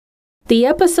The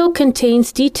episode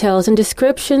contains details and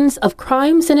descriptions of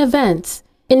crimes and events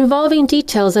involving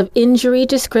details of injury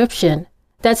description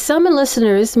that some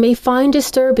listeners may find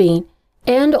disturbing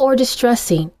and or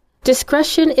distressing.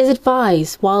 Discretion is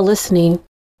advised while listening.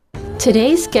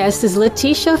 Today's guest is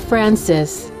Letitia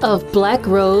Francis of Black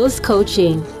Rose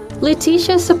Coaching.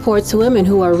 Letitia supports women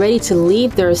who are ready to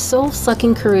leave their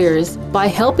soul-sucking careers by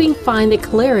helping find the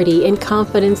clarity and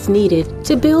confidence needed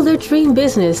to build their dream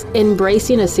business,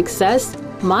 embracing a success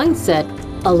mindset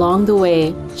along the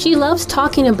way. She loves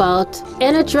talking about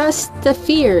and address the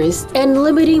fears and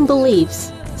limiting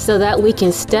beliefs so that we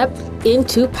can step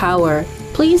into power.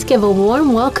 Please give a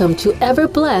warm welcome to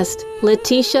ever-blessed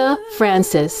Letitia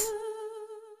Francis.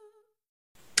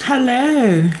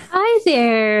 Hello. Hi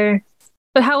there.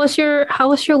 But how was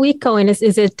your week going? Is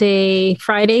it a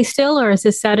Friday still, or is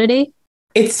it Saturday?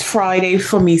 It's Friday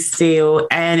for me still,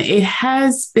 and it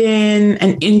has been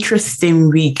an interesting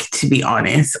week, to be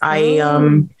honest.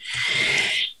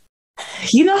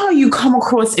 You know how you come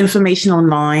across information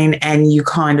online and you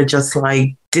kind of just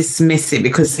like dismiss it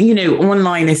because, you know,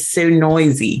 online is so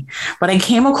noisy. But I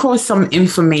came across some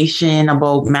information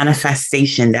about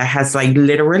manifestation that has like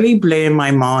literally blown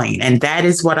my mind. And that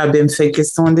is what I've been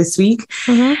focused on this week.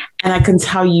 Mm-hmm. And I can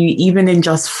tell you, even in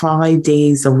just 5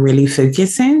 days of really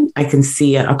focusing, I can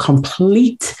see a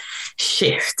complete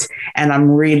shift. And I'm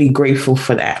really grateful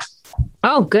for that.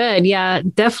 Oh, good. Yeah,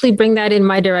 definitely bring that in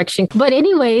my direction. But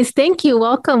anyways, thank you.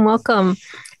 Welcome.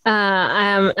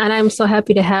 And I'm so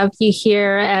happy to have you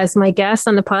here as my guest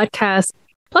on the podcast.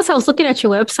 Plus, I was looking at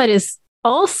your website is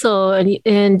also,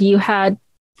 and you had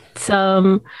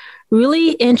some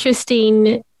really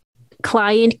interesting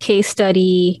client case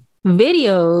study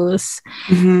videos.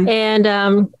 Mm-hmm. And,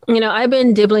 I've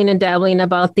been dibbling and dabbling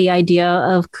about the idea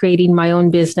of creating my own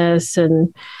business.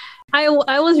 And I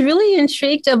was really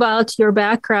intrigued about your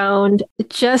background,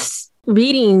 just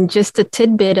reading just a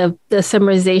tidbit of the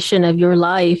summarization of your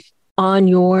life on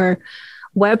your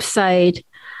website.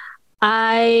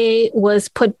 I was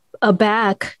put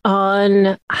aback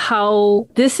on how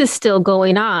this is still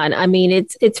going on. I mean,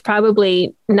 it's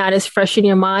probably not as fresh in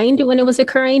your mind when it was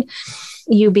occurring.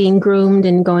 You being groomed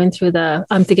and going through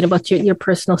I'm thinking about your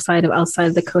personal side of outside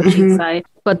of the coaching mm-hmm. side,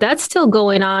 but that's still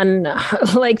going on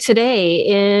like today.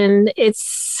 And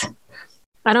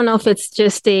I don't know if it's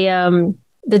just the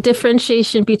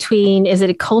differentiation between, is it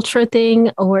a culture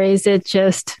thing or is it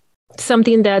just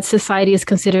something that society is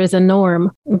considered as a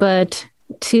norm? But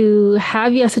to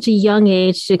have you at such a young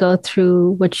age to go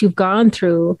through what you've gone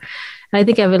through, I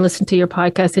think I've been listening to your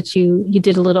podcast that you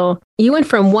did you went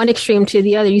from one extreme to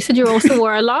the other. You said you also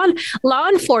were a law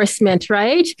enforcement,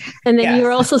 right? And then You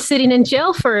were also sitting in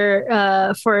jail for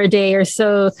a day or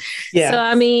so. Yeah. So,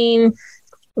 I mean,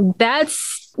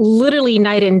 that's literally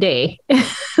night and day,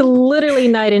 literally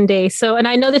night and day. So, and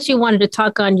I know that you wanted to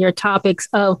talk on your topics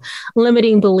of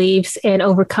limiting beliefs and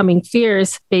overcoming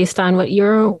fears based on what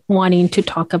you're wanting to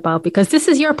talk about, because this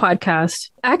is your podcast.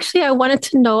 Actually, I wanted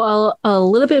to know a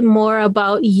little bit more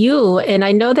about you. And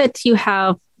I know that you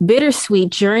have bittersweet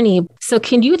journey. So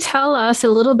can you tell us a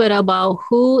little bit about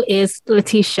who is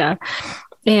Letitia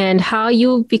and how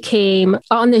you became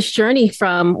on this journey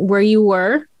from where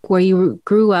you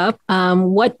grew up?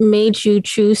 What made you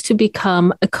choose to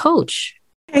become a coach?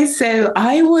 Okay, so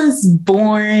I was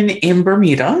born in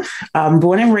Bermuda,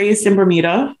 born and raised in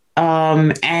Bermuda.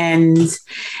 And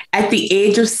at the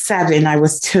age of 7, I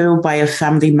was told by a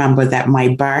family member that my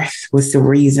birth was the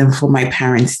reason for my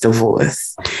parents'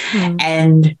 divorce. Mm.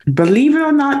 And believe it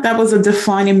or not, that was a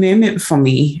defining moment for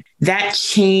me. That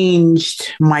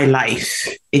changed my life.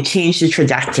 It changed the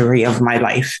trajectory of my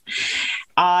life.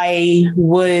 I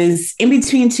was in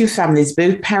between two families.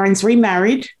 Both parents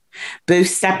remarried. Both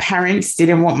step-parents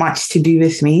didn't want much to do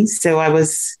with me. So I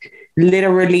was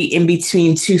literally in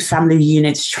between two family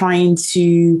units trying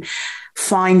to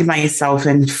find myself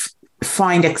and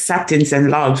find acceptance and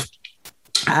love.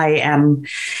 I am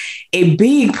a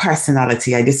big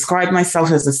personality. I describe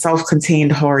myself as a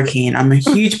self-contained hurricane. I'm a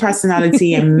huge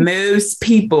personality and most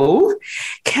people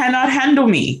cannot handle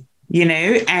me, you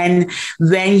know? And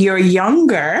when you're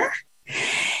younger,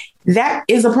 that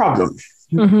is a problem.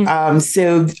 Mm-hmm.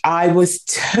 So I was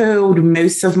told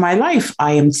most of my life,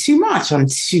 I am too much.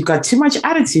 Got too much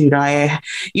attitude.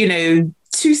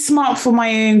 Too smart for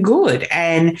my own good.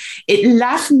 And it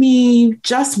left me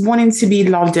just wanting to be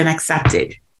loved and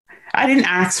accepted. I didn't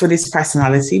ask for this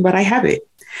personality, but I have it.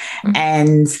 Mm-hmm.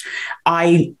 And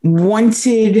I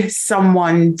wanted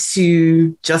someone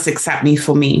to just accept me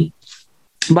for me.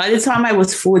 By the time I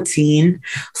was 14,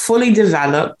 fully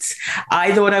developed,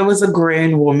 I thought I was a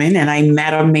grown woman, and I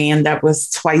met a man that was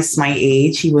twice my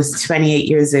age. He was 28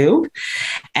 years old,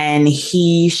 and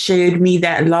he showed me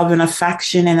that love and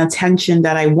affection and attention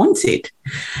that I wanted.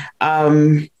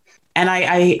 And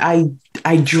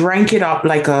I drank it up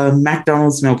like a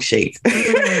McDonald's milkshake.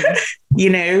 You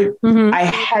know, I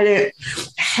hadn't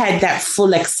had that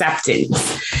full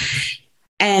acceptance.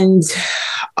 And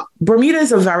Bermuda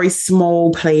is a very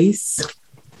small place.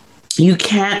 You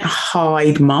can't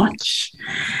hide much.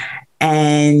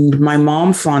 And my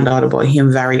mom found out about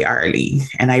him very early.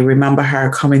 And I remember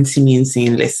her coming to me and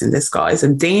saying, listen, this guy is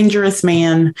a dangerous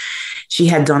man. She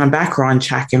had done a background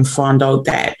check and found out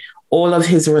that all of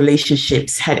his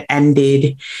relationships had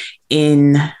ended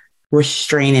in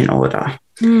restraining order.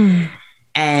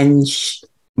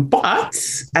 But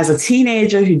as a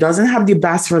teenager who doesn't have the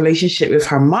best relationship with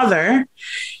her mother,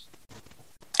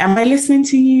 am I listening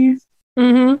to you?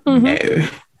 No.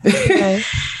 Okay.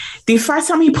 The first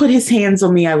time he put his hands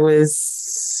on me, I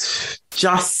was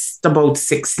just about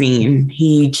 16.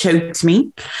 He choked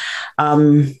me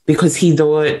because he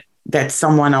thought that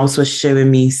someone else was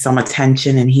showing me some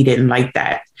attention and he didn't like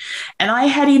that. And I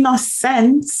had enough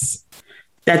sense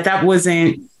that that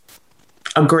wasn't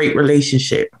a great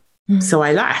relationship. So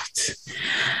I left.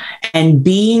 And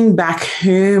being back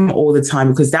home all the time,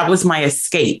 because that was my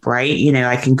escape, right? You know,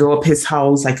 I can go up his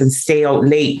house, I can stay out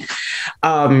late.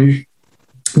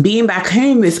 Being back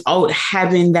home without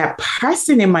having that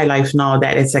person in my life now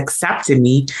that is accepting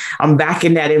me. I'm back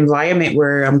in that environment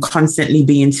where I'm constantly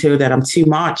being told that I'm too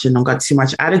much and I've got too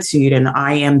much attitude and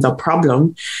I am the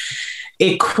problem.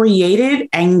 It created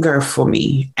anger for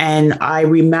me. And I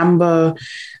remember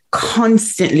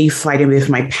constantly fighting with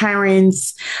my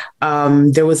parents.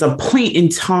 There was a point in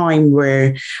time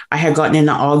where I had gotten in an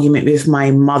argument with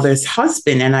my mother's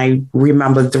husband, and I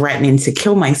remember threatening to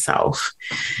kill myself.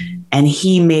 And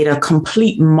he made a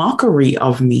complete mockery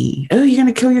of me. Oh, you're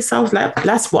going to kill yourself?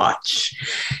 Let's watch.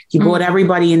 He brought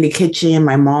everybody in the kitchen,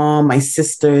 my mom, my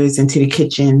sisters into the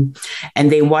kitchen, and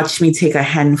they watched me take a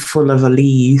handful of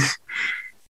Aleve.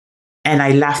 And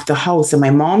I left the house, and my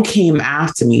mom came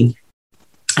after me.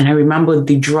 And I remember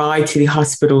the drive to the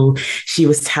hospital, she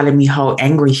was telling me how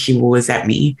angry she was at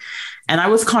me. And I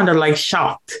was kind of like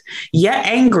shocked. You're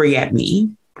angry at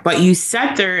me, but you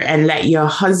sat there and let your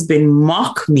husband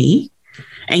mock me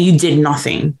and you did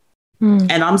nothing.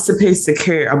 And I'm supposed to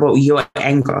care about your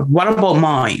anger. What about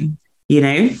mine? You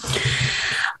know?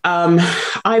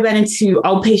 I went into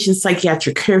outpatient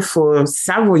psychiatric care for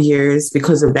several years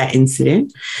because of that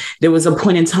incident. There was a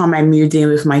point in time I moved in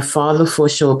with my father for a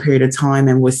short period of time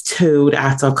and was told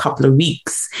after a couple of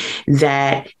weeks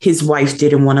that his wife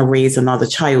didn't want to raise another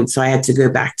child. So I had to go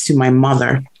back to my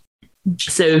mother.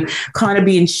 So kind of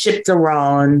being shipped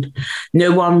around,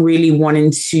 no one really wanting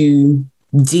to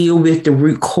deal with the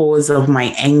root cause of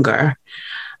my anger.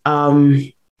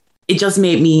 It just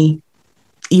made me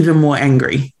even more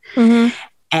angry.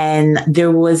 And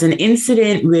there was an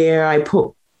incident where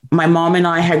my mom and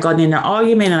I had gotten in an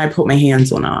argument and I put my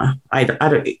hands on her.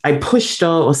 I pushed her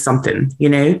or something, you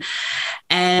know.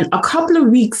 And a couple of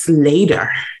weeks later,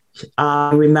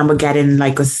 I remember getting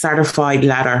like a certified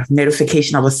letter,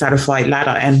 notification of a certified letter,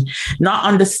 and not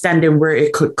understanding where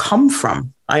it could come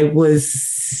from. I was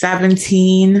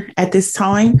 17 at this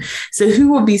time. So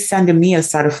who would be sending me a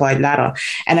certified letter?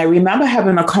 And I remember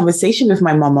having a conversation with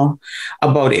my mama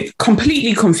about it,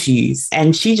 completely confused.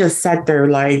 And she just sat there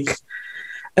like,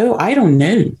 oh, I don't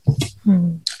know.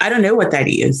 I don't know what that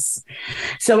is.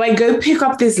 So I go pick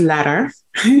up this letter.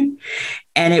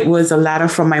 And it was a letter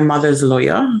from my mother's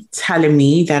lawyer telling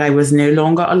me that I was no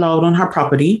longer allowed on her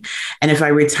property. And if I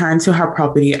returned to her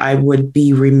property, I would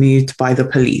be removed by the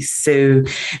police. So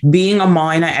being a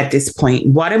minor at this point,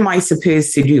 what am I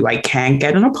supposed to do? I can't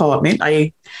get an apartment.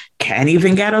 I can't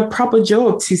even get a proper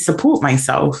job to support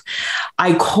myself.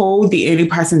 I called the only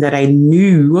person that I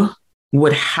knew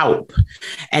would help.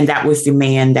 And that was the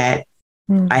man that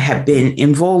I had been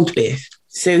involved with.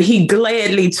 So he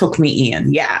gladly took me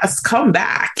in. Yes, come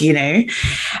back, you know.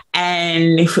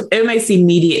 And almost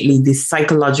immediately, the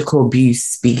psychological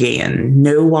abuse began.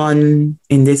 No one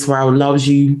in this world loves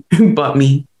you but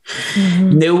me.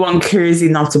 No one cares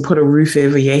enough to put a roof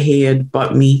over your head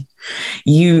but me.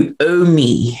 You owe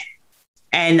me.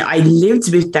 And I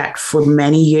lived with that for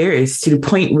many years to the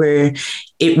point where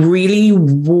it really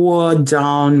wore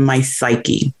down my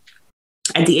psyche.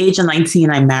 At the age of 19,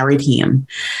 I married him.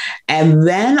 And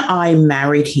when I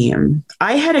married him,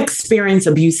 I had experienced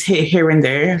abuse here and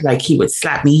there. Like he would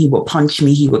slap me, he would punch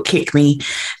me, he would kick me.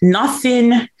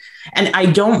 Nothing. And I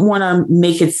don't want to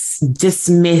make it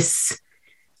dismiss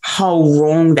how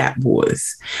wrong that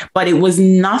was. But it was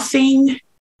nothing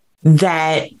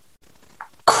that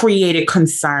created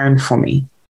concern for me,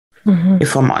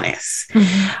 if I'm honest.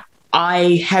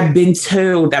 I have been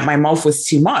told that my mouth was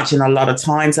too much, and a lot of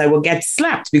times I would get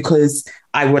slapped because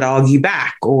I would argue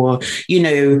back, or,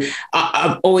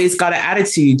 I've always got an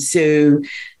attitude. So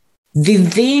the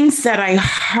things that I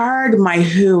heard my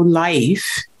whole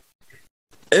life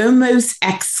almost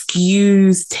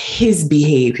excused his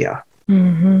behavior.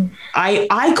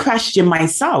 I questioned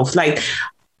myself. Like,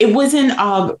 it wasn't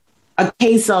a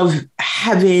case of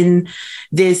having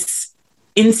this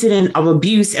incident of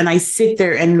abuse and I sit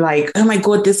there and like, oh my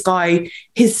God, this guy,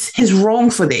 he's wrong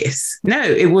for this. No,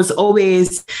 it was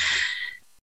always,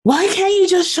 why can't you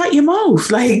just shut your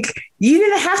mouth? Like, you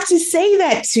didn't have to say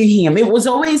that to him. It was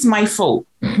always my fault.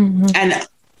 And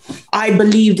I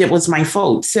believed it was my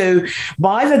fault. So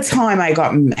by the time I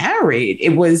got married,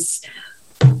 it was,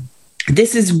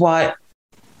 this is what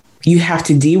you have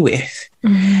to deal with.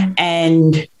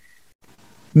 And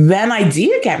when I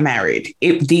did get married,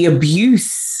 the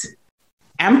abuse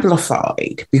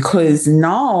amplified because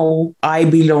now I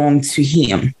belong to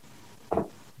him.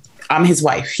 I'm his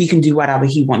wife. He can do whatever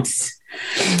he wants.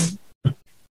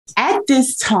 At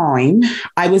this time,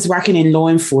 I was working in law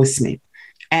enforcement.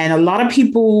 And a lot of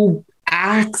people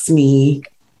ask me,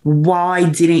 why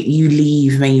didn't you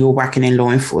leave when you were working in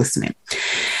law enforcement?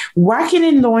 Working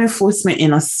in law enforcement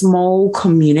in a small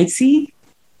community,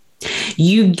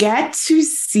 you get to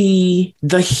see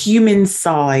the human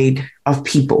side of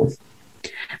people.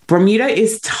 Bermuda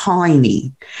is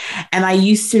tiny. And I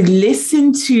used to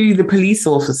listen to the police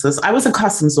officers. I was a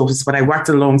customs officer, but I worked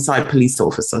alongside police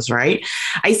officers, right?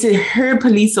 I used to hear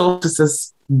police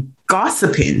officers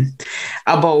gossiping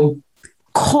about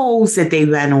calls that they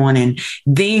went on and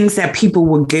things that people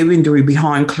were going through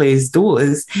behind closed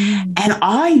doors. And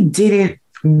I didn't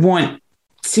want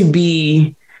to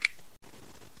be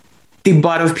the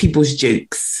butt of people's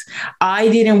jokes. I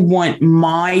didn't want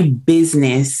my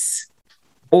business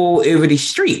all over the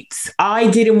streets. I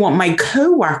didn't want my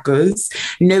coworkers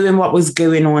knowing what was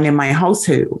going on in my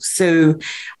household. So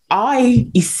I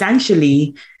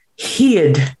essentially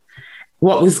hid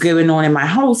what was going on in my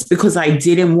house because I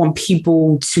didn't want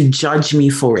people to judge me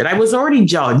for it. I was already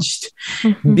judged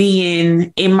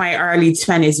being in my early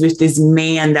 20s with this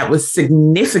man that was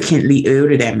significantly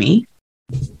older than me.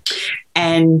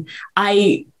 And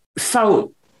I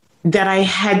felt that I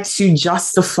had to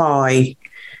justify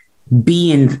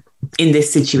being in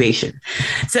this situation.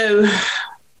 So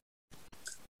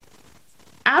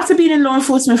after being in law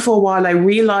enforcement for a while, I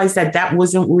realized that that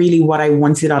wasn't really what I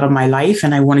wanted out of my life.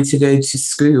 And I wanted to go to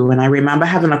school. And I remember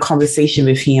having a conversation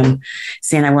with him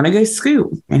saying, I want to go to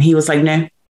school. And he was like, no,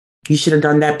 you should have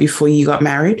done that before you got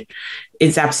married.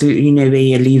 It's absolutely no way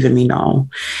you're leaving me now.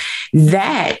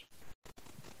 That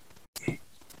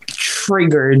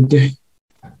triggered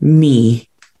me.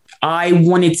 I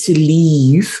wanted to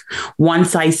leave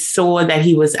once I saw that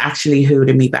he was actually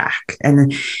holding me back.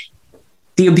 And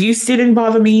the abuse didn't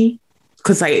bother me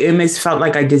because I almost felt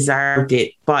like I deserved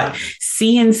it. But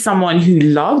seeing someone who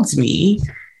loved me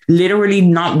literally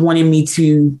not wanting me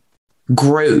to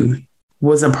grow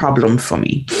was a problem for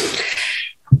me.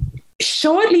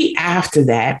 Shortly after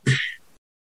that,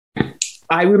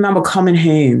 I remember coming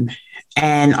home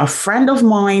and a friend of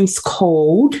mine's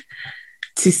called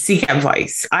to seek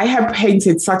advice. I had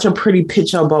painted such a pretty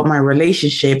picture about my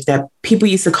relationship that people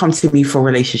used to come to me for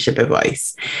relationship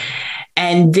advice.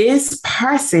 And this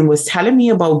person was telling me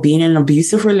about being in an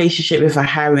abusive relationship with a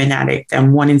heroin addict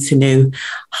and wanting to know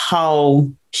how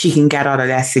she can get out of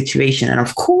that situation. And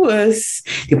of course,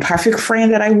 the perfect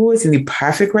friend that I was in the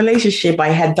perfect relationship, I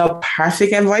had the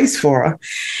perfect advice for her.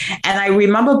 And I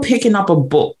remember picking up a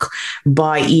book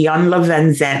by Iyanla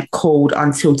Vanzant called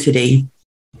Until Today,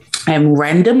 and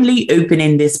randomly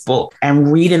opening this book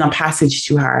and reading a passage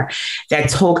to her that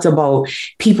talked about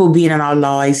people being in our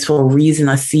lives for a reason,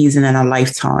 a season, and a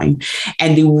lifetime.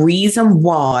 And the reason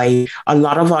why a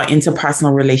lot of our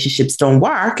interpersonal relationships don't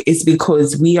work is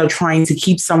because we are trying to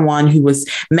keep someone who was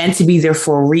meant to be there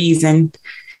for a reason.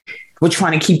 We're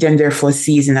trying to keep them there for a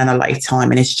season and a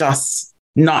lifetime. And it's just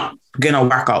not gonna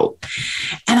work out.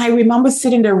 And I remember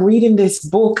sitting there reading this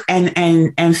book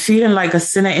and feeling like a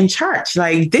sinner in church.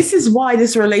 Like, this is why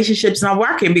this relationship's not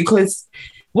working, because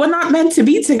we're not meant to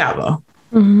be together.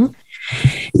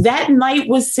 That night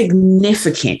was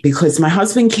significant because my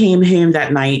husband came home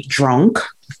that night drunk.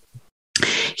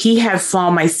 He had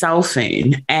found my cell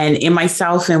phone, and in my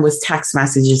cell phone was text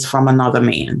messages from another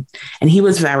man. And he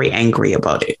was very angry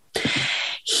about it.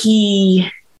 He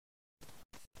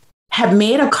had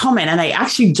made a comment, and I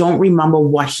actually don't remember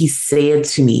what he said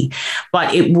to me,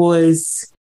 but it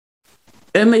was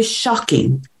almost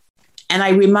shocking. And I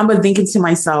remember thinking to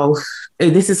myself, oh,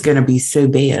 this is going to be so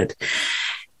bad.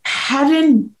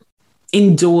 Having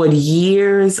endured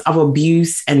years of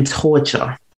abuse and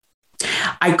torture,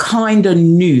 I kind of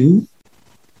knew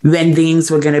when things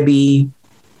were going to be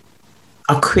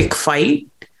a quick fight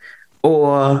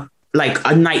or like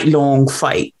a night-long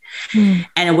fight.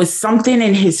 And it was something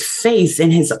in his face, in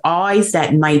his eyes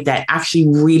that night that actually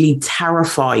really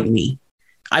terrified me.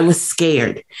 I was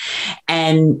scared.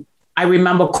 And I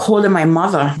remember calling my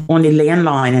mother on the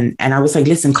landline and I was like,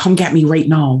 listen, come get me right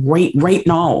now, right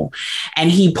now.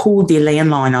 And he pulled the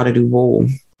landline out of the wall.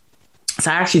 So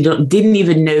I actually didn't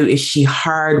even know if she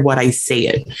heard what I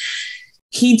said.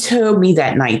 He told me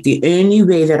that night the only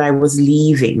way that I was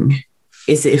leaving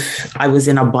is if I was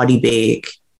in a body bag.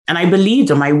 And I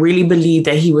believed him. I really believed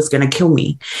that he was going to kill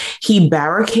me. He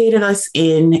barricaded us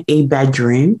in a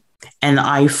bedroom and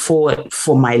I fought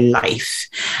for my life.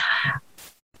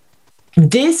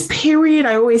 This period,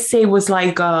 I always say, was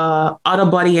like a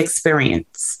out-of-body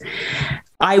experience.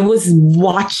 I was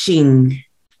watching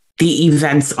the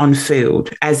events unfold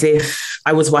as if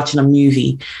I was watching a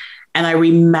movie. And I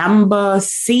remember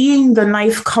seeing the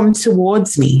knife come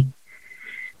towards me.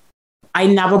 I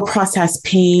never processed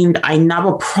pain. I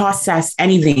never processed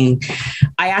anything.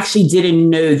 I actually didn't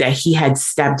know that he had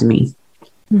stabbed me.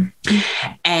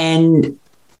 And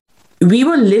we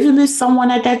were living with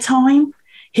someone at that time.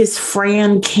 His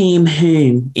friend came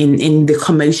home in the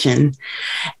commotion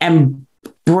and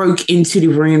broke into the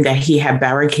room that he had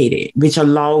barricaded, which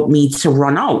allowed me to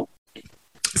run out.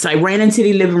 So I ran into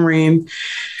the living room.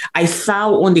 I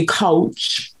fell on the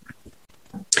couch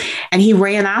and he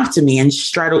ran after me and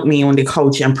straddled me on the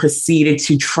couch and proceeded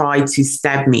to try to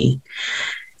stab me.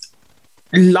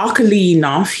 Luckily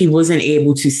enough, he wasn't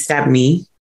able to stab me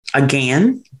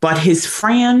again, but his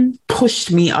friend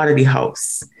pushed me out of the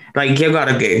house. Like, you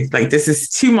gotta go. Like, this is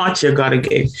too much. You gotta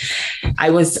go. I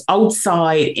was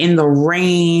outside in the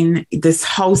rain. This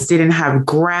house didn't have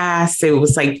grass. It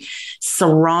was like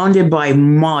surrounded by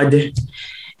mud.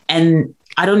 And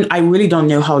I really don't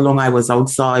know how long I was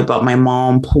outside, but my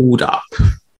mom pulled up.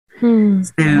 So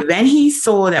then he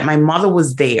saw that my mother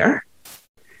was there.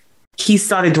 He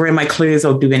started throwing my clothes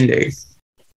out the window.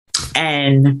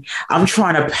 And I'm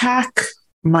trying to pack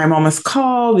my mama's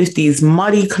car with these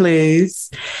muddy clothes.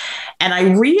 And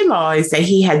I realized that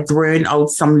he had thrown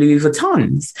out some Louis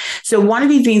Vuittons. So one of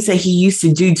the things that he used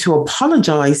to do to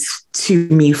apologize to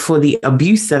me for the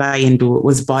abuse that I endured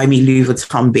was buy me Louis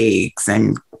Vuitton bags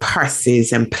and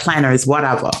purses and planners,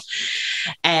 whatever.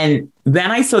 And when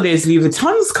I saw those Louis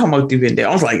Vuittons come out the window,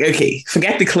 I was like, okay,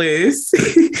 forget the clothes.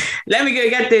 Let me go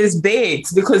get those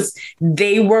bags because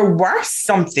they were worth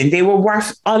something. They were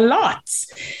worth a lot.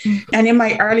 And in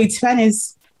my early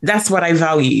 20s, that's what I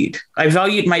valued. I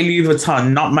valued my Louis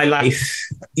Vuitton, not my life,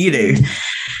 you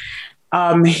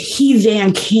know. He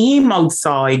then came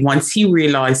outside once he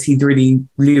realized he threw the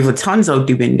Louis Vuittons out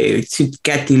the window to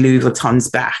get the Louis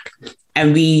Vuittons back.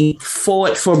 And we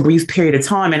fought for a brief period of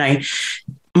time. And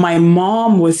my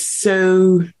mom was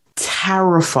so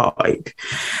terrified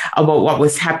about what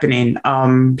was happening.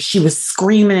 She was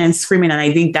screaming and screaming. And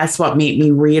I think that's what made me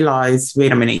realize,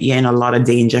 wait a minute, you're in a lot of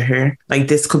danger here. Like,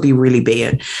 this could be really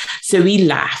bad. So we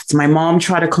left. My mom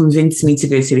tried to convince me to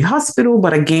go to the hospital.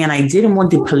 But again, I didn't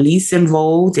want the police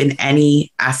involved in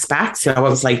any aspect. So I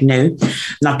was like, no,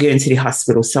 not going to the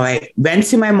hospital. So I went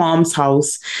to my mom's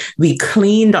house. We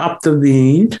cleaned up the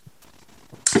wound.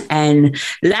 And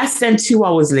less than 2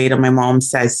 hours later, my mom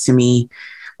says to me,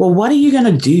 well, what are you going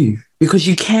to do? Because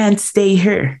you can't stay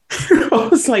here. I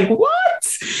was like,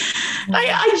 what?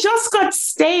 I just got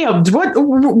stabbed. Where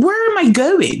am I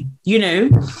going? You know?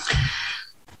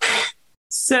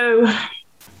 So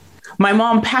my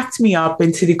mom packed me up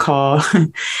into the car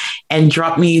and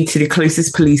dropped me to the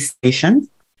closest police station,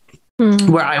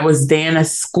 where I was then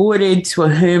escorted to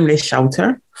a homeless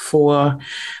shelter for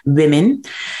women.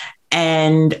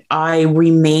 And I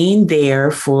remained there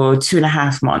for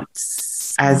 2.5 months.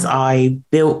 As I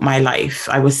built my life,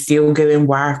 I was still going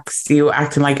work, still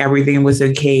acting like everything was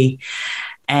okay.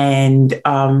 And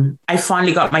I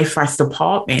finally got my first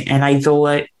apartment and I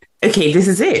thought, okay, this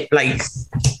is it. Like,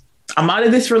 I'm out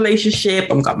of this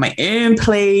relationship. I've got my own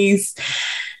place.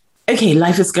 Okay,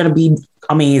 life is going to be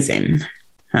amazing.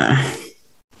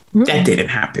 That didn't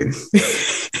happen.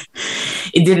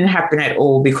 It didn't happen at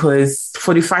all because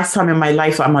for the first time in my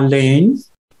life, I'm alone.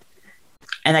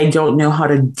 And I don't know how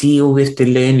to deal with the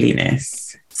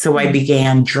loneliness. So I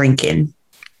began drinking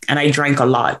and I drank a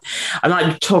lot. I'm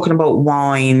not talking about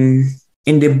wine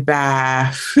in the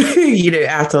bath,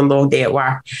 after a long day at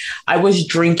work, I was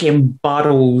drinking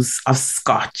bottles of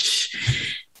scotch.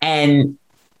 And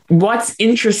what's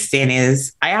interesting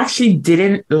is I actually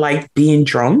didn't like being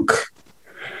drunk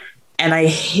and I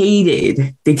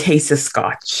hated the taste of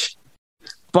scotch.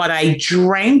 But I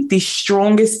drank the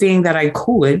strongest thing that I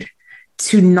could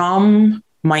to numb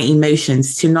my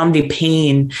emotions, to numb the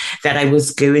pain that I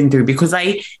was going through, because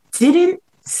I didn't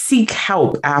seek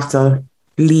help after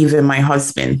leaving my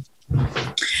husband.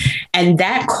 And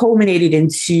that culminated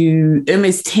into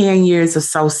almost 10 years of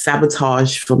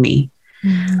self-sabotage for me.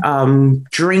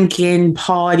 Drinking,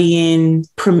 partying,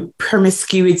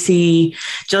 promiscuity,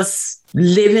 just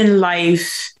living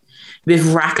life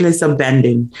with reckless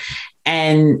abandon.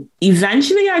 And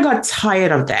eventually I got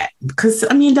tired of that because,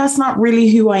 that's not really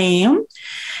who I am.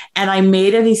 And I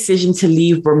made a decision to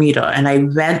leave Bermuda, and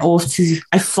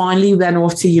I finally went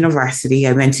off to university.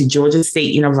 I went to Georgia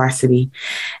State University,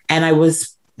 and I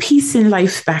was piecing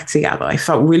life back together. I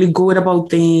felt really good about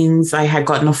things. I had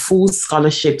gotten a full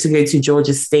scholarship to go to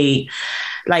Georgia State.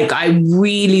 Like, I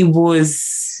really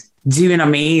was doing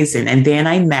amazing. And then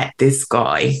I met this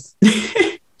guy.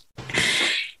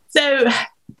 So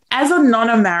as a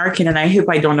non-American, and I hope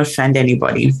I don't offend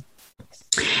anybody,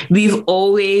 we've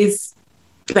always,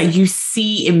 you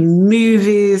see in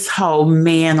movies how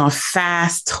men are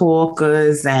fast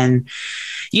talkers, and,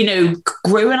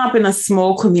 growing up in a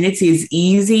small community is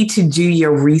easy to do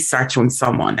your research on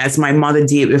someone, as my mother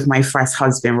did with my first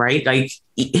husband, right? Like,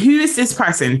 who is this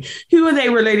person? Who are they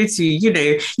related to?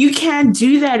 You can't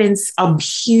do that in a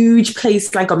huge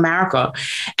place like America.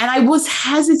 And I was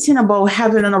hesitant about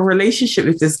having a relationship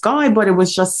with this guy, but it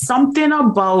was just something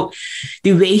about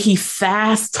the way he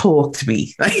fast talked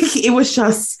me. Like, it was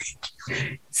just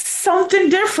something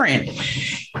different.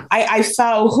 I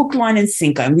felt hook, line, and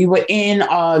sinker. And we were in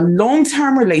a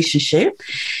long-term relationship.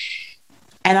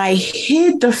 And I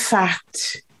hid the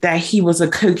fact that he was a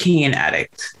cocaine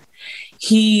addict.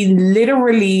 He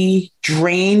literally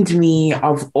drained me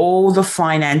of all the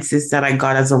finances that I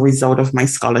got as a result of my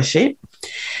scholarship.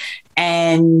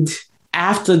 And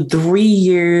after 3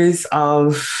 years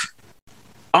of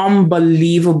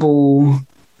unbelievable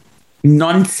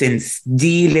nonsense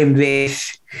dealing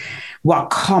with what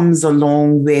comes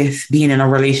along with being in a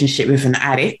relationship with an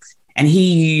addict, and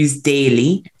he used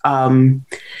daily, I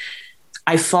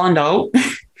found out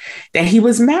that he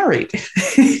was married.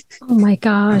 Oh my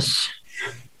gosh.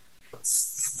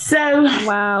 So,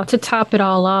 wow, to top it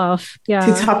all off. Yeah.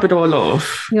 To top it all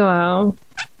off. Wow.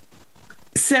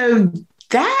 So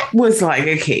that was like,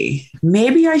 okay,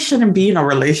 maybe I shouldn't be in a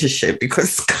relationship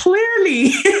because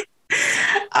clearly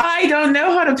I don't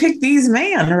know how to pick these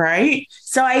men, right?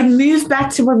 So I moved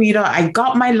back to Bermuda. I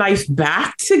got my life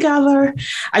back together.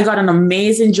 I got an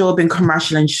amazing job in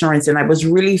commercial insurance, and I was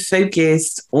really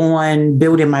focused on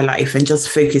building my life and just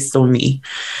focused on me.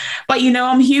 But,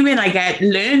 I'm human. I get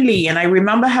lonely. And I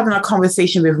remember having a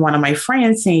conversation with one of my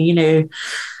friends saying,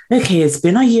 okay, it's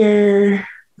been a year.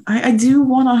 I do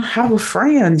want to have a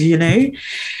friend,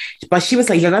 But she was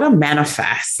like, you got to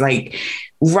manifest. Like,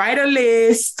 write a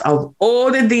list of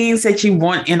all the things that you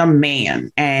want in a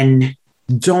man and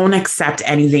don't accept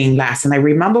anything less. And I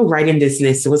remember writing this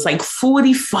list. It was like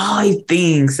 45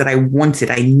 things that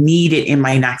I needed in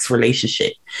my next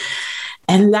relationship.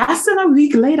 And less than a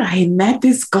week later, I met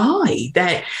this guy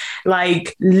that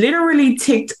literally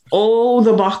ticked all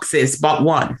the boxes but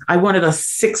one. I wanted a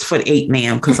 6'8"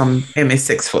 man because I'm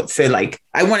 6 foot. So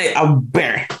I wanted a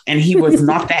bear, and he was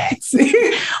not that,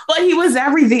 but he was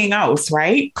everything else.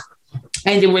 Right.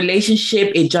 And the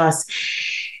relationship, it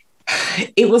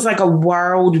was like a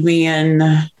whirlwind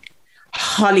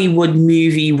Hollywood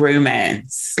movie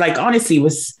romance. Honestly, it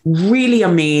was really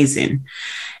amazing.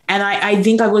 And I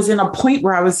think I was in a point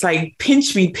where I was like,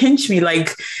 pinch me.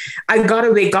 I got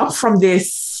to wake up from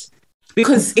this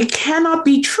because it cannot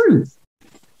be true.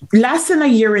 Less than a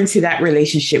year into that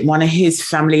relationship, one of his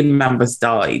family members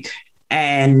died,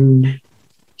 and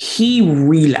he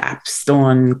relapsed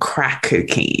on crack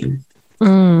cocaine.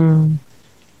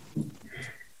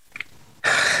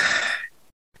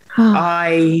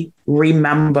 I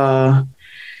remember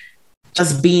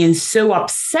just being so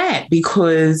upset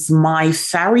because my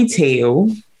fairy tale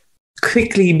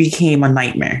quickly became a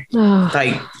nightmare,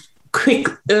 quick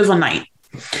overnight.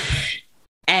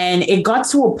 And it got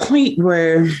to a point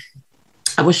where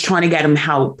I was trying to get him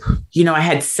help. I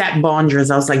had set boundaries.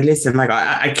 I was like, listen,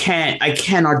 I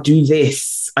cannot do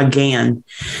this again.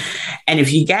 And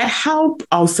if you get help,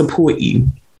 I'll support you.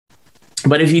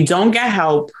 But if you don't get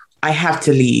help, I have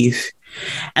to leave.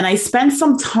 And I spent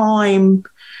some time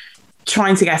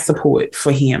trying to get support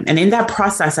for him. And in that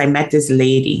process, I met this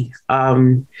lady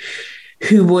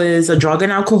who was a drug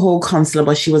and alcohol counselor,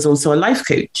 but she was also a life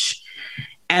coach.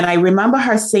 And I remember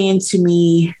her saying to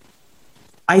me,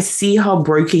 I see how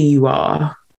broken you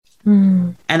are.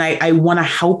 And I want to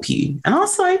help you. And I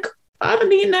was like, I don't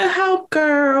need no help,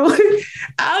 girl.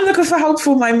 I'm looking for help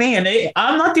for my man.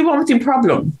 I'm not the one with the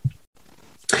problem.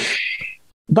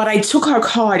 But I took her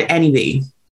card anyway.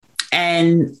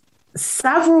 And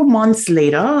several months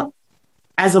later,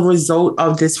 as a result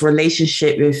of this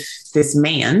relationship with this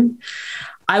man,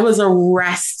 I was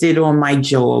arrested on my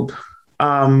job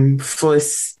for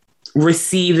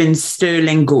receiving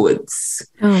stolen goods.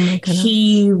 Oh my goodness.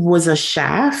 He was a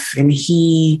chef and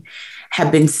he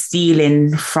had been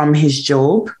stealing from his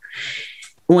job.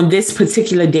 On this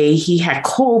particular day, he had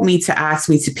called me to ask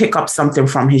me to pick up something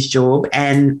from his job.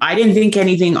 And I didn't think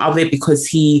anything of it because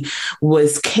he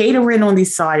was catering on the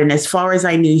side. And as far as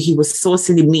I knew, he was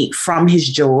sourcing the meat from his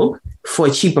job for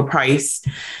a cheaper price.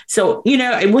 So,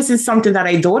 it wasn't something that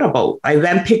I thought about. I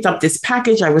then picked up this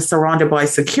package. I was surrounded by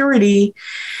security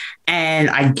and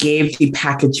I gave the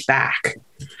package back.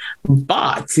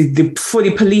 But for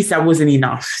the police, that wasn't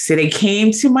enough. So they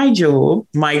came to my job,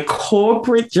 my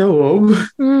corporate job,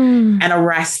 and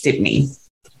arrested me.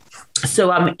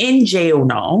 So I'm in jail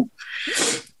now.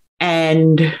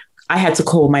 And I had to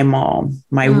call my mom,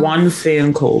 my one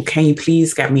phone call. Can you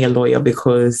please get me a lawyer?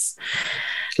 Because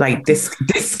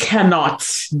this cannot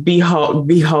be how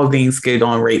things go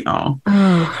on right now.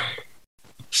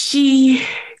 She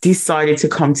decided to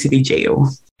come to the jail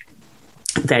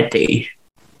that day.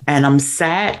 And I'm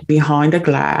sat behind a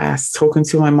glass talking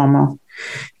to my mama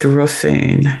through a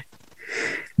phone,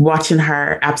 watching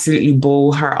her absolutely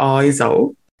bawl her eyes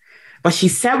out. But she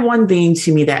said one thing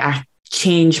to me that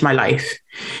changed my life.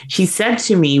 She said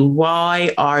to me,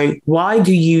 why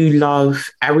do you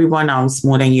love everyone else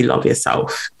more than you love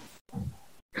yourself?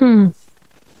 And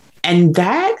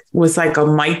that was like a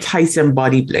Mike Tyson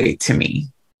body blow to me.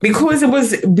 Because it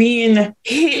was being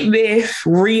hit with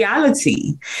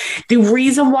reality. The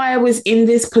reason why I was in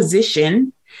this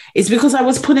position is because I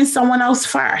was putting someone else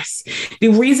first. The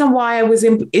reason why I was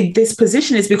in this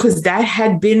position is because that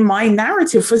had been my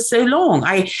narrative for so long.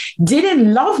 I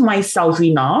didn't love myself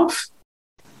enough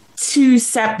to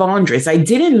set boundaries. I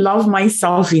didn't love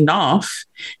myself enough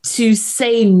to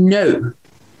say no.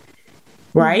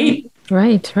 Right?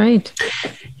 Right.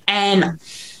 And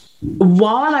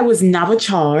while I was never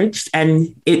charged,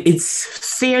 and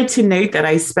it's fair to note that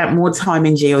I spent more time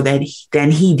in jail than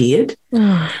he did,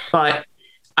 but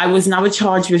I was never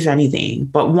charged with anything.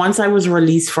 But once I was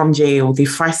released from jail, the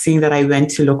first thing that I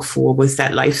went to look for was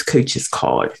that life coach's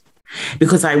card.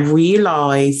 Because I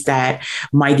realized that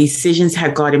my decisions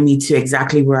had gotten me to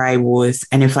exactly where I was.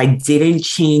 And if I didn't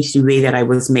change the way that I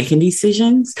was making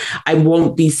decisions, I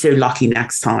won't be so lucky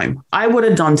next time. I would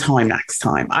have done time next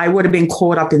time. I would have been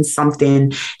caught up in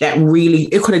something that really,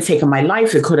 it could have taken my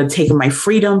life. It could have taken my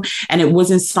freedom. And it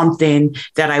wasn't something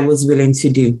that I was willing to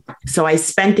do. So I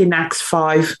spent the next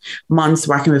 5 months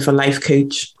working with a life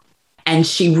coach. And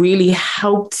she really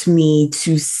helped me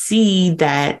to see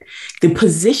that the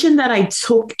position that I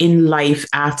took in life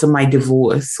after my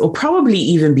divorce, or probably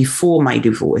even before my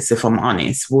divorce, if I'm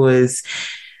honest, was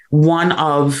one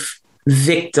of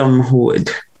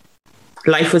victimhood.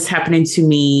 Life was happening to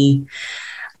me.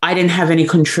 I didn't have any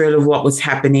control of what was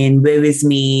happening. Where is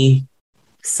me?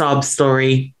 Sob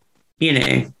story,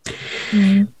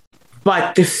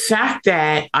 But the fact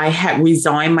that I had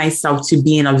resigned myself to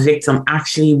being a victim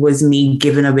actually was me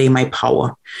giving away my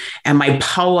power. And my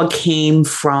power came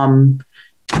from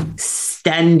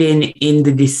standing in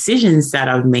the decisions that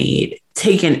I've made,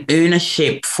 taking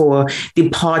ownership for the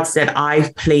parts that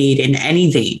I've played in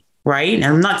anything, right? And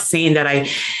I'm not saying that I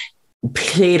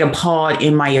played a part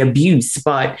in my abuse,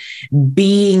 but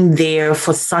being there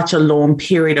for such a long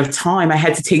period of time, I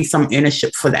had to take some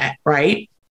ownership for that, right?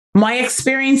 My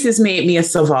experiences made me a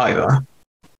survivor.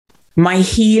 My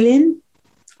healing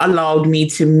allowed me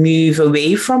to move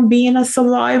away from being a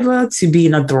survivor to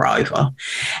being a thriver.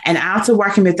 And after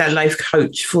working with that life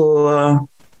coach for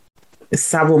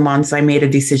several months, I made a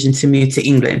decision to move to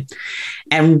England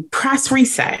and press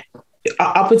reset. An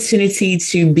opportunity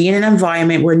to be in an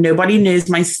environment where nobody knows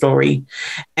my story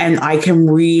and I can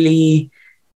really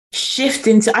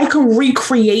I can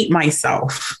recreate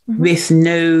myself with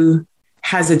no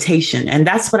hesitation. And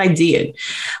that's what I did.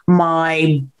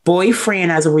 My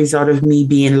boyfriend, as a result of me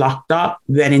being locked up,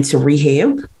 went into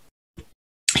rehab.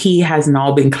 He has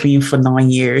now been clean for 9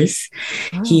 years.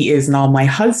 Wow. He is now my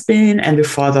husband and the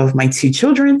father of my 2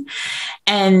 children.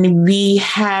 And we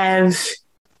have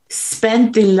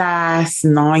spent the last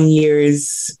 9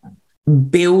 years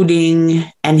building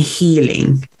and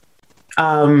healing,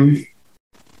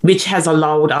 which has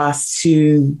allowed us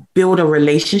to build a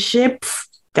relationship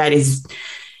that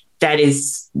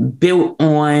is built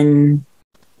on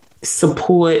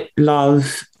support,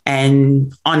 love,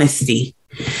 and honesty.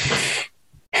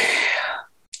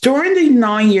 During the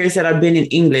 9 years that I've been in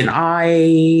England,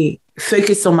 I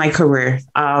focused on my career.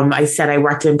 I said I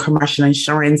worked in commercial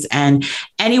insurance, and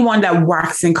anyone that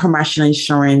works in commercial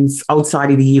insurance outside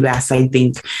of the US, I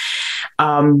think,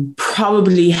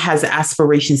 probably has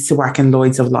aspirations to work in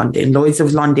Lloyd's of London. Lloyd's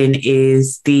of London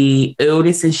is the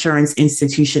oldest insurance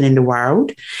institution in the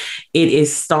world. It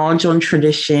is staunch on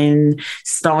tradition,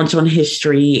 staunch on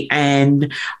history,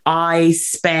 and I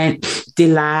spent the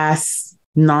last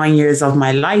 9 years of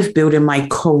my life building my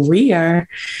career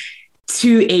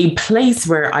to a place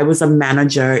where I was a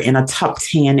manager in a top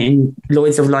 10 in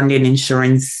Lloyd's of London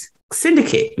insurance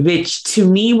syndicate, which to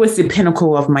me was the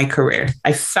pinnacle of my career.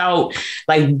 I felt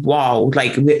like, wow,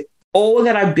 like with all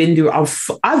that I've been through,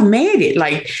 I've made it.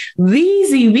 Like,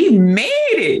 Weezy, we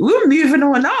made it. We're moving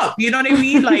on up. You know what I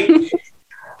mean? Like,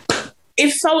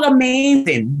 it felt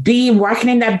amazing working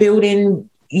in that building,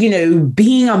 you know,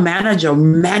 being a manager,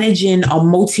 managing a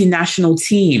multinational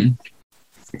team.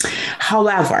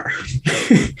 However,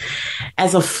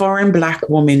 as a foreign Black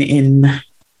woman in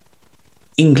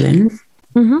England,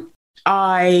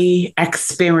 I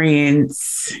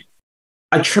experienced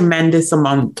a tremendous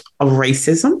amount of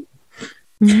racism.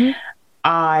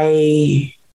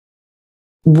 I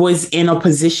was in a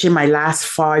position my last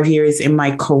 5 years in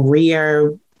my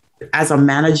career as a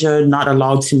manager, not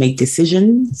allowed to make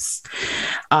decisions,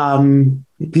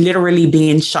 literally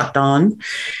being shut down,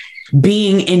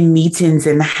 being in meetings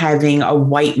and having a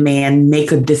white man make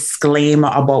a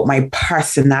disclaimer about my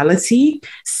personality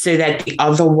so that the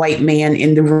other white man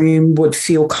in the room would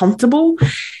feel comfortable.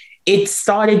 It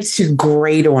started to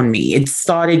grate on me. It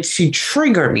started to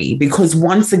trigger me because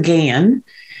once again,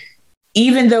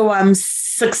 even though I'm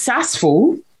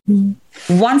successful,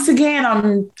 once again,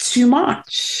 I'm too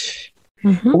much.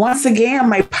 Once again,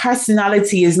 my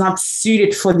personality is not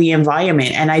suited for the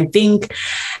environment. And I think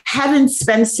having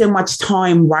spent so much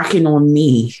time working on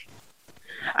me,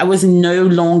 I was no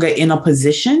longer in a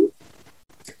position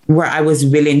where I was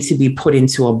willing to be put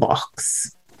into a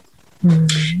box.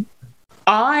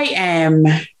 I am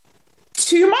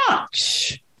too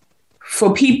much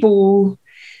for people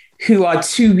who are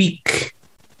too weak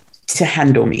to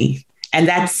handle me. And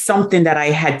that's something that I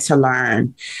had to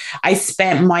learn. I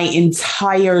spent my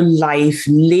entire life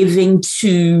living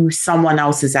to someone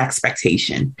else's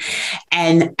expectation.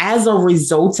 And as a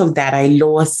result of that, I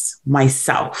lost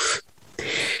myself.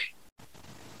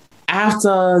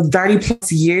 After 30 plus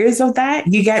years of that,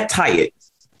 you get tired.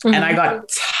 And I got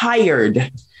tired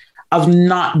of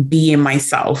not being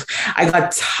myself. I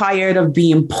got tired of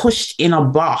being pushed in a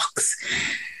box.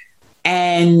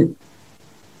 And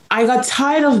I got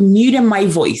tired of muting my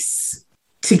voice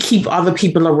to keep other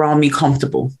people around me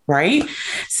comfortable, right?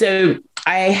 So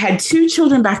I had 2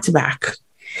 children back to back.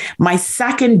 My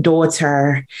second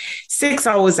daughter, 6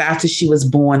 hours after she was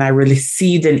born, I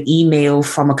received an email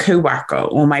from a coworker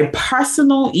on my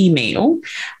personal email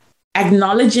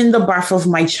acknowledging the birth of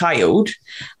my child,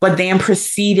 but then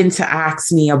proceeding to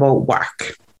ask me about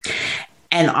work.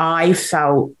 And I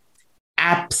felt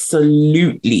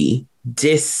absolutely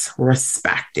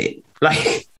disrespected.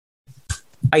 Like,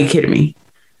 are you kidding me?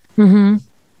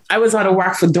 I was out of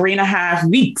work for 3.5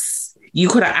 weeks. You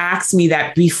could have asked me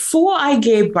that before I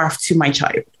gave birth to my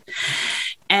child.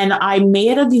 And I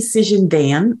made a decision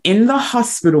then in the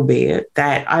hospital bed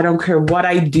that I don't care what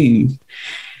I do,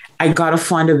 I got to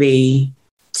find a way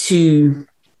to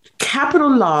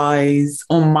capitalize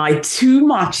on my too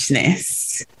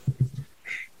muchness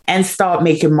and start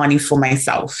making money for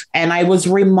myself. And I was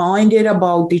reminded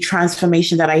about the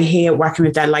transformation that I had working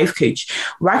with that life coach.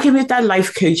 Working with that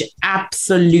life coach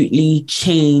absolutely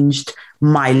changed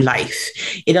my life.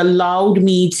 It allowed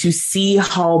me to see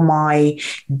how my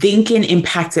thinking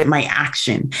impacted my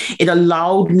action. It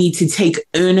allowed me to take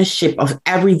ownership of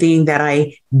everything that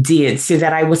I did so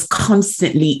that I was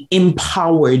constantly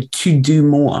empowered to do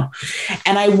more.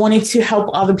 And I wanted to help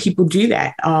other people do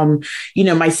that.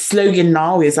 My slogan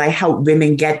now is I help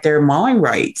women get their mind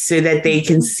right so that they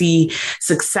can see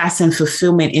success and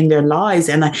fulfillment in their lives.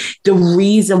 And the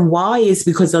reason why is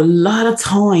because a lot of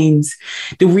times,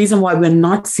 the reason why we're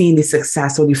not seeing the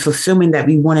success or the fulfillment that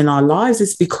we want in our lives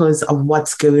is because of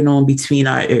what's going on between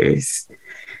our ears.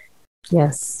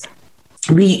 Yes.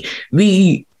 We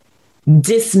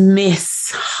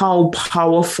dismiss how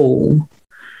powerful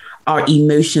our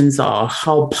emotions are,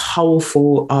 how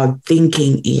powerful our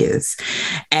thinking is.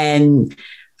 And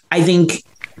I think,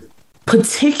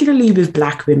 particularly with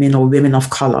Black women or women of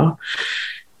color,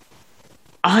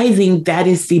 I think that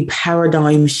is the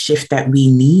paradigm shift that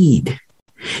we need.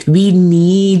 We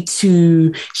need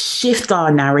to shift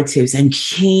our narratives and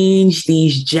change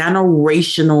these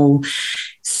generational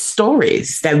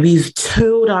stories that we've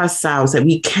told ourselves that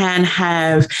we can't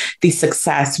have the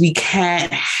success, we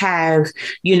can't have,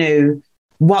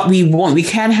 what we want, we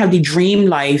can't have the dream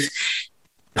life,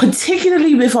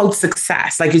 particularly without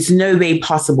success. Like, it's no way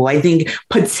possible. I think,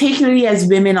 particularly as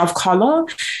women of color,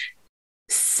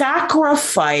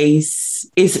 sacrifice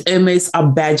is almost a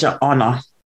badge of honor.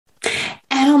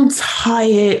 And I'm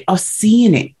tired of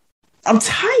seeing it. I'm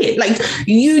tired. Like,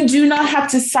 you do not have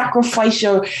to sacrifice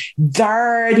your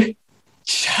third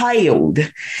child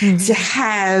to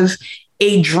have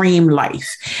a dream life.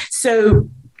 So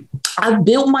I've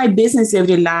built my business over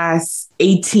the last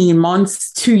 18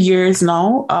 months, 2 years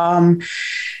now.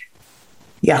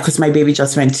 Because my baby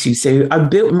just went 2. So I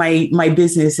built my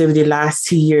business over the last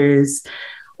 2 years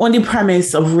on the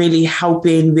premise of really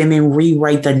helping women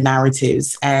rewrite the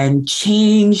narratives and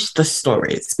change the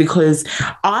stories. Because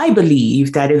I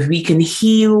believe that if we can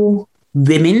heal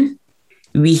women,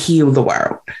 we heal the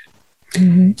world.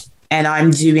 Mm-hmm. And I'm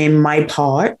doing my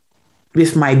part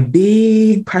with my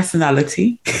big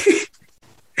personality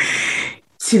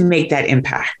to make that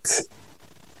impact.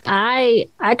 I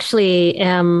actually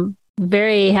am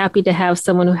very happy to have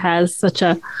someone who has such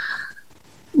a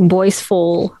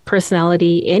voiceful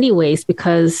personality anyways,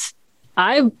 because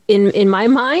in my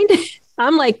mind,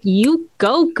 I'm like, you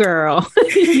go, girl.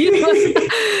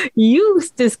 you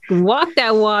just walk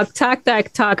that walk, talk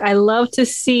that talk. I love to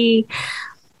see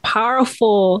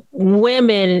powerful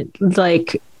women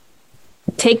like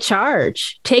take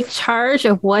charge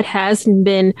of what hasn't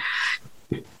been,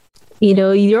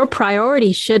 your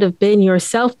priority should have been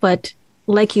yourself, but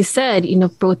like you said,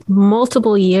 with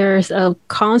multiple years of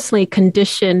constantly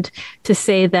conditioned to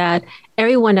say that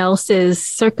everyone else's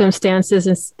circumstances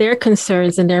and their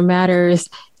concerns and their matters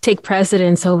take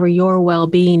precedence over your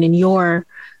well-being and your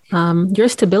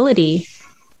stability.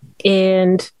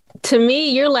 And to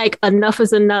me, you're like, enough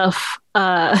is enough.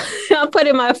 I'm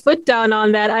putting my foot down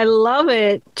on that. I love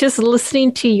it. Just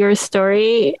listening to your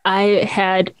story, I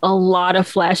had a lot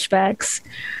of flashbacks.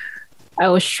 I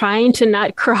was trying to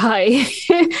not cry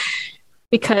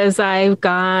because I've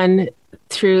gone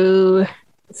through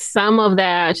some of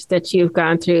that you've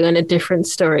gone through in a different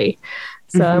story.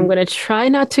 So I'm going to try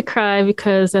not to cry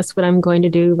because that's what I'm going to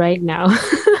do right now.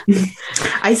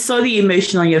 I saw the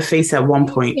emotion on your face at one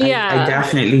point. Yeah. I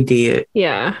definitely did.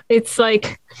 Yeah. It's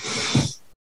like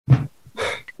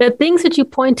the things that you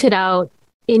pointed out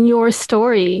in your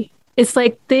story, it's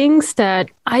like things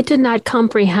that I did not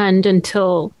comprehend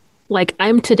until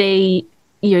I'm today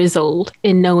years old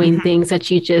in knowing things that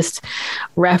you just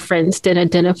referenced and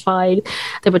identified,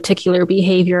 the particular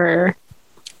behavior,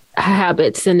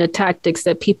 habits, and the tactics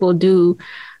that people do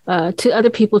to other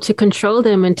people to control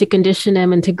them and to condition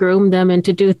them and to groom them and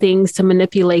to do things to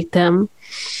manipulate them.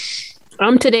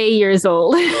 I'm today years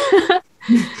old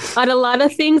on a lot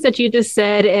of things that you just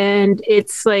said. And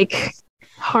it's like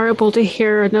horrible to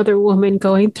hear another woman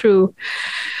going through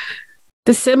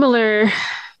the similar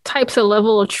types of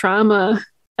level of trauma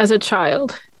as a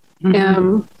child.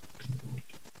 So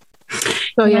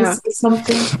yeah,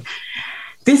 something.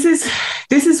 This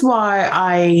is why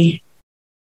I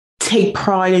take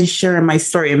pride in sharing my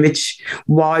story, and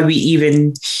why we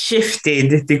even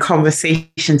shifted the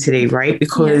conversation today, right?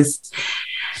 Because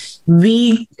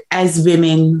we as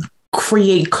women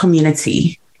create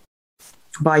community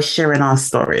by sharing our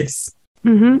stories.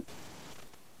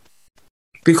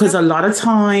 Because a lot of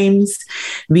times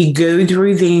we go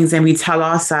through things and we tell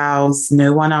ourselves,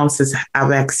 no one else has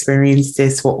ever experienced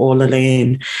this, we're all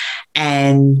alone.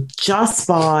 And just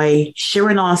by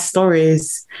sharing our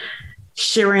stories,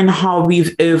 sharing how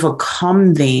we've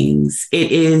overcome things,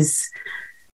 it is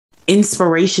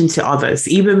inspiration to others,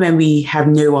 even when we have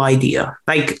no idea.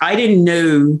 Like, I didn't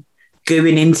know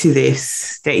going into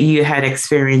this that you had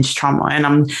experienced trauma. And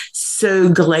I'm so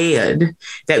glad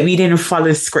that we didn't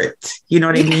follow script. You know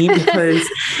what I mean? Because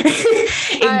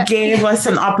it gave us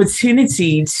an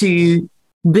opportunity to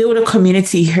build a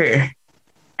community here.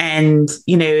 And,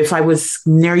 if I was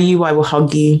near you, I will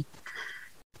hug you.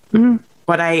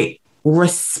 But I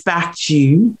respect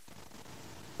you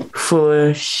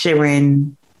for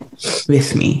sharing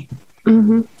with me.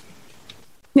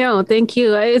 No, thank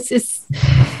you. It's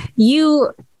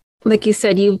you, like you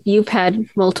said, you've had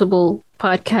multiple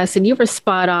podcasts and you were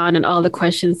spot on in all the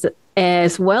questions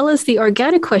as well as the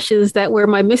organic questions that were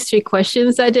my mystery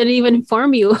questions I didn't even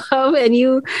inform you of, and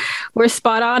you were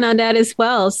spot on that as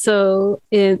well. So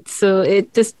it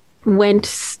just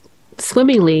went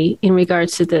swimmingly in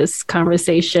regards to this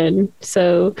conversation.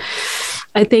 So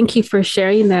I thank you for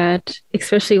sharing that,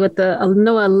 especially with I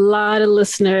know a lot of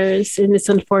listeners, and it's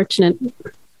unfortunate,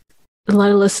 a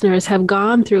lot of listeners have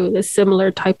gone through this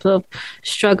similar type of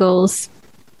struggles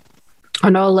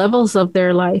on all levels of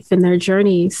their life and their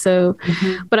journey. So,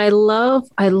 but I love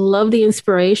the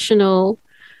inspirational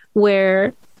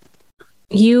where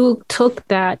you took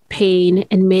that pain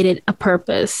and made it a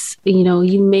purpose. You know,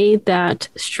 you made that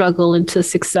struggle into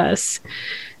success.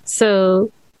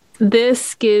 So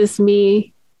this gives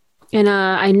me, and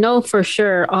I know for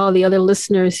sure all the other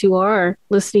listeners who are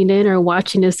listening in or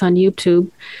watching this on YouTube,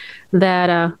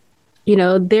 that, you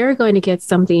know, they're going to get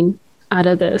something out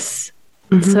of this.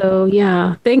 So,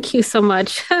 yeah, thank you so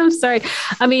much. I'm sorry.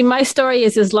 I mean, my story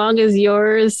is as long as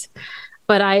yours,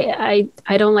 but I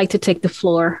don't like to take the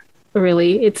floor,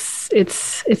 really.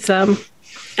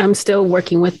 I'm still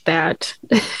working with that.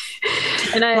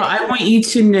 And I want you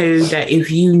to know that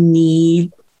if you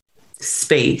need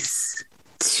space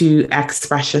to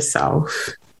express yourself,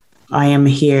 I am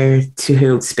here to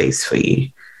hold space for you.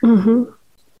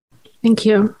 Thank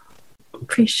you.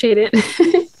 Appreciate it.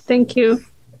 Thank you.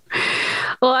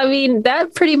 Well, I mean,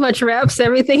 that pretty much wraps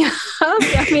everything up.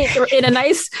 I mean, in a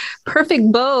nice,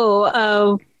 perfect bow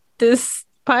of this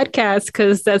podcast,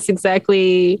 because that's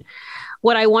exactly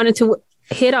what I wanted to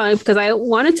hit on, because I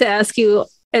wanted to ask you,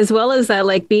 as well as that,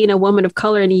 like being a woman of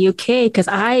color in the UK, because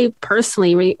I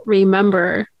personally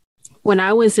remember when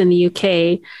I was in the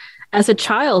UK as a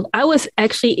child, I was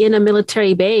actually in a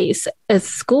military base at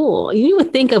school. You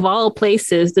would think of all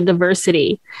places, the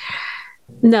diversity.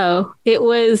 No, it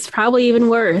was probably even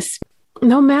worse.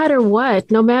 No matter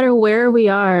what, no matter where we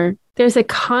are, there's a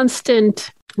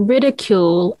constant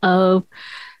ridicule of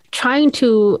trying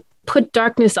to put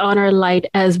darkness on our light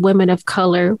as women of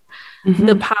color.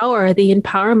 The power, the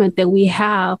empowerment that we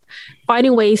have,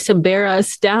 finding ways to bear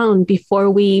us down before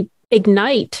we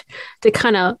ignite, to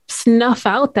kind of snuff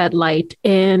out that light.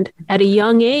 And at a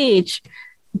young age,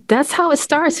 that's how it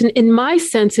starts. And in my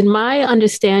sense, in my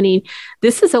understanding,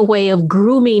 this is a way of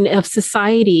grooming of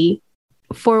society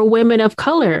for women of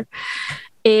color.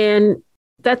 And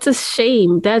that's a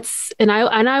shame.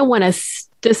 I want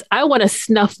to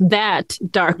snuff that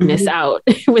darkness out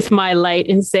with my light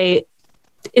and say,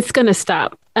 it's going to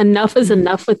stop. Enough is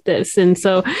enough with this. And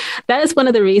so that is one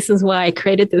of the reasons why I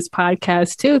created this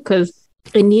podcast too, because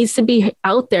it needs to be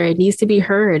out there. It needs to be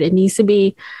heard. There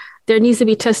needs to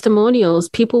be testimonials,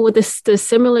 people with the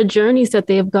similar journeys that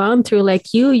they have gone through,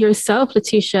 like you yourself,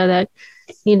 Letitia, that,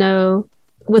 you know,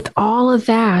 with all of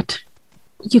that,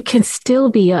 you can still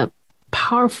be a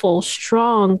powerful,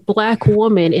 strong Black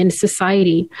woman in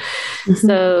society.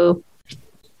 So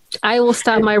I will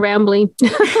stop my rambling.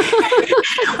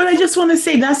 But I just want to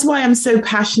say that's why I'm so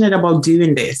passionate about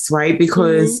doing this, right?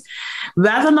 Because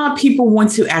whether or not people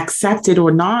want to accept it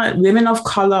or not, women of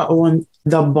color are on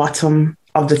the bottom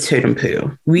of the totem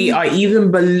pole. We are even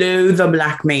below the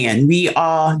Black man. We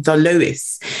are the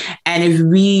lowest. And if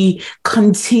we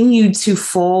continue to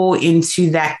fall into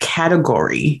that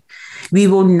category, we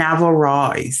will never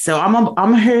rise. So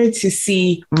I'm here to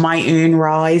see my own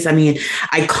rise. I mean,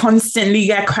 I constantly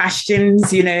get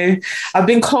questions, you know, I've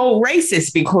been called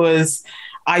racist because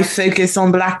I focus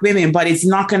on Black women, but it's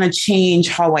not going to change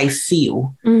how I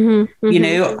feel. You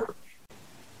know,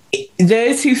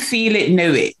 those who feel it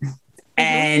know it.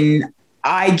 And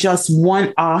I just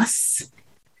want us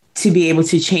to be able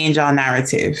to change our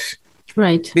narrative.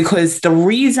 Right. Because the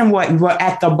reason why we're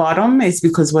at the bottom is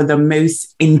because we're the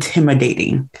most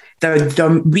intimidating.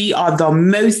 We are the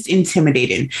most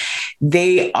intimidating.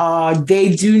 They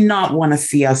do not want to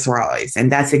see us rise. And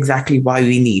that's exactly why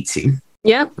we need to.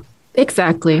 Yep,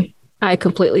 exactly. I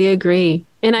completely agree.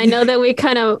 And I know that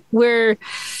we're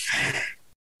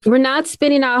not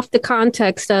spinning off the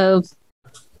context of,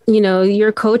 you know,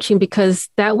 your coaching, because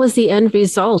that was the end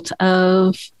result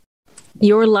of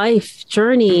your life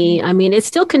journey. I mean, it's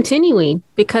still continuing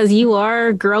because you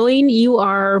are growing, you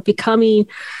are becoming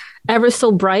ever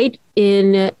so bright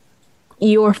in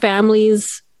your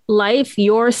family's life,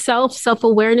 your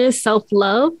self-awareness,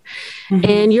 self-love,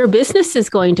 and your business is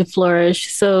going to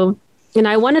flourish. So, and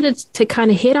I wanted to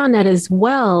kind of hit on that as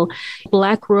well.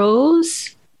 Black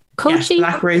Rose Coaching?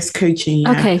 Yes, Black Rose Coaching.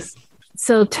 Yes. Okay.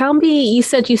 So tell me, you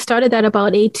said you started that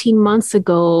about 18 months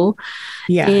ago.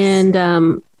 Yes.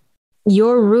 And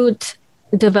your root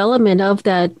development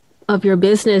of your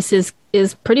business is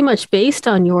pretty much based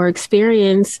on your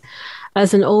experience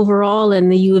as an overall,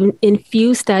 and you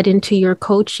infuse that into your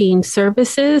coaching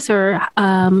services? Or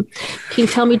can you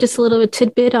tell me just a little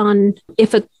tidbit on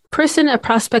if a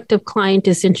prospective client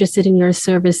is interested in your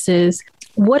services,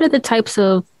 what are the types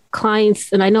of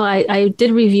clients? And I know I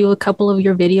did review a couple of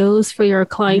your videos for your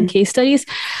client case studies,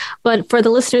 but for the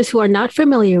listeners who are not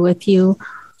familiar with you,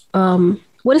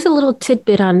 what is a little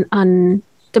tidbit on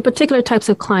the particular types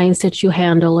of clients that you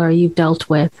handle or you've dealt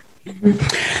with?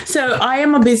 So I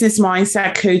am a business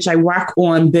mindset coach. I work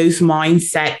on both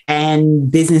mindset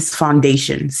and business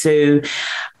foundation. So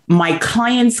my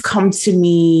clients come to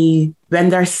me when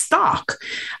they're stuck.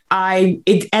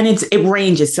 It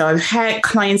ranges. So I've had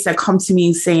clients that come to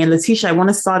me saying, Letitia, I want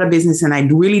to start a business and I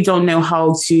really don't know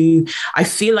how to. I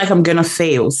feel like I'm going to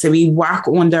fail. So we work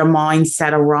on their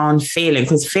mindset around failing,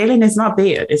 because failing is not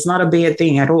bad. It's not a bad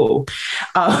thing at all.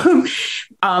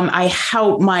 I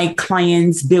help my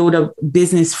clients build a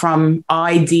business from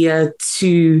idea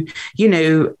to,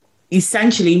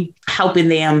 essentially helping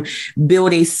them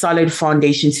build a solid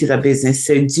foundation to their business.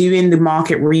 So doing the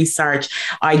market research,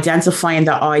 identifying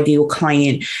the ideal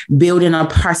client, building a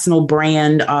personal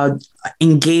brand,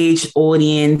 engaged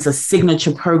audience, a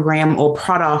signature program or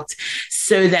product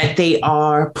so that they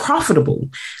are profitable.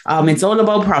 It's all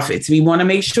about profits. We want to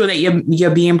make sure that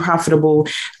you're being profitable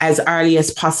as early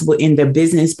as possible in their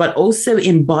business, but also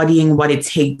embodying what it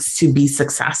takes to be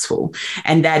successful.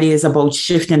 And that is about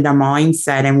shifting their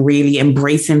mindset and really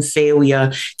embracing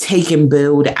failure, taking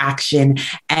bold action,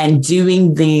 and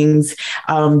doing things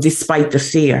despite the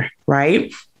fear,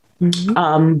 right?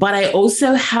 Mm-hmm. But I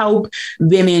also help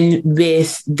women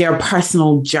with their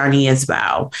personal journey as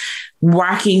well.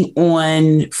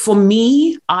 For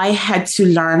me, I had to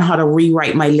learn how to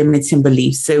rewrite my limiting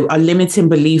beliefs. So a limiting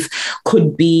belief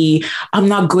could be, I'm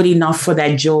not good enough for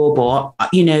that job, or,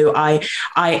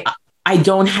 I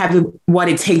don't have what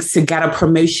it takes to get a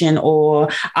promotion, or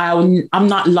I'm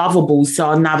not lovable, so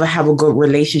I'll never have a good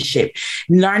relationship.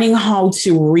 Learning how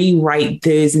to rewrite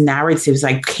those narratives,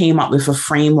 I came up with a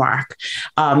framework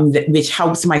which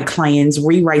helps my clients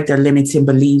rewrite their limiting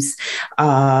beliefs,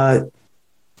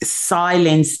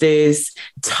 silence those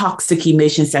toxic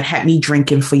emotions that had me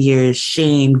drinking for years,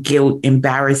 shame, guilt,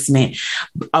 embarrassment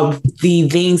of the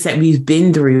things that we've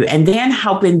been through, and then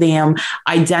helping them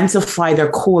identify their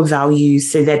core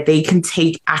values so that they can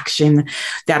take action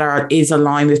that is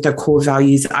aligned with their core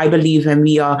values. I believe when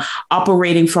we are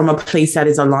operating from a place that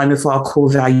is aligned with our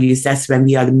core values, that's when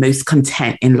we are the most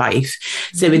content in life.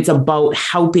 So it's about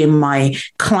helping my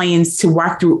clients to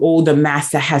work through all the mess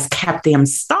that has kept them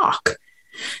stuck,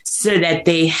 so that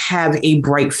they have a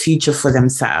bright future for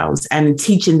themselves, and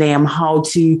teaching them how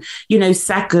to,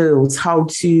 set goals, how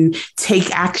to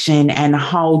take action, and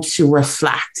how to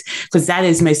reflect, because that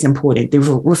is most important. The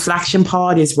reflection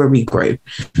part is where we grow.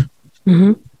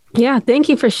 Mm-hmm. Yeah, thank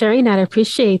you for sharing that. I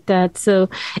appreciate that. So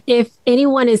if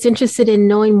anyone is interested in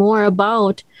knowing more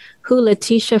about who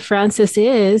Letitia Francis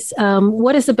is,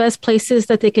 what is the best places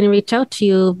that they can reach out to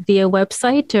you, via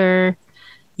website or?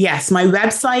 Yes, my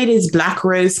website is Black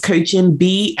Rose Coaching.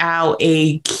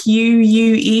 BLAQUE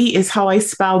is how I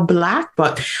spell Black,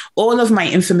 but all of my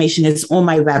information is on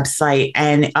my website.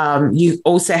 And you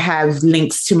also have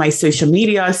links to my social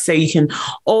media, so you can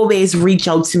always reach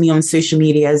out to me on social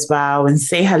media as well and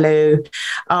say hello,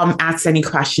 ask any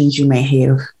questions you may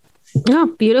have. Oh,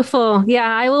 beautiful. Yeah,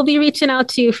 I will be reaching out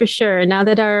to you for sure now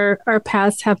that our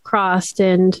paths have crossed,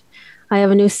 and I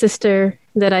have a new sister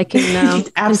that I can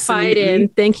confide in.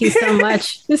 Thank you so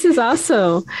much. This is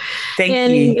awesome. Thank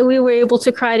you. And we were able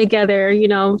to cry together,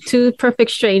 two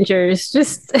perfect strangers,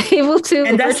 just able to.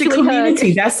 And that's the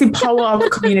community. That's the power of the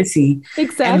community.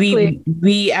 Exactly. And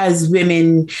we as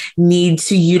women need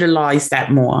to utilize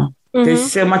that more. Mm-hmm.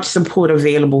 There's so much support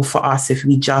available for us if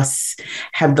we just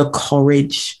have the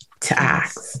courage to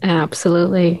act.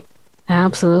 Absolutely.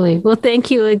 Absolutely. Well,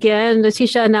 thank you again,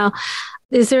 Letitia. Now,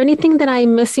 is there anything that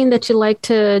I'm missing that you'd like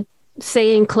to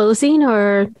say in closing,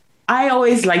 or? I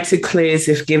always like to close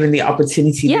if given the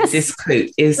opportunity. Yes. This quote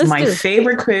is my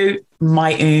favorite quote,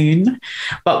 my own.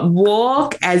 But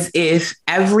walk as if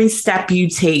every step you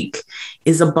take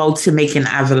is about to make an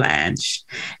avalanche,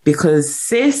 because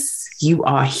sis, you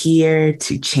are here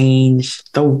to change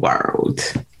the world.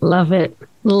 Love it.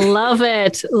 Love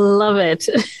it. Love it.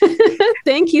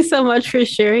 Thank you so much for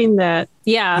sharing that.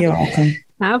 Yeah. You're welcome.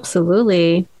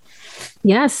 Absolutely.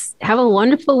 Yes. Have a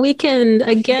wonderful weekend.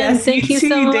 Again, yes, thank you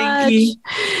so much.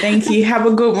 Thank you. Have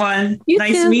a good one.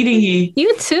 Nice meeting you.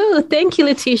 You too. Thank you,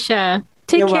 Letitia.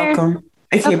 Take care. You're welcome.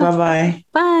 Okay, bye-bye.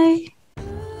 Bye.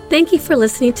 Thank you for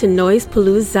listening to Noise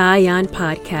Palooza Zion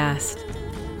podcast.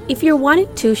 If you're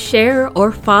wanting to share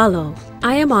or follow,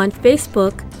 I am on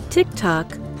Facebook, TikTok,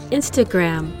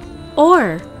 Instagram,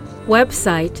 or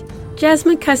website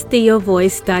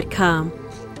JasmineCastilloVoice.com.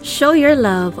 Show your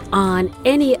love on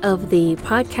any of the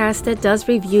podcasts that does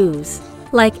reviews,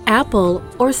 like Apple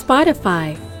or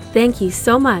Spotify. Thank you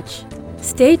so much.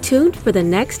 Stay tuned for the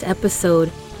next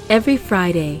episode every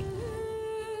Friday.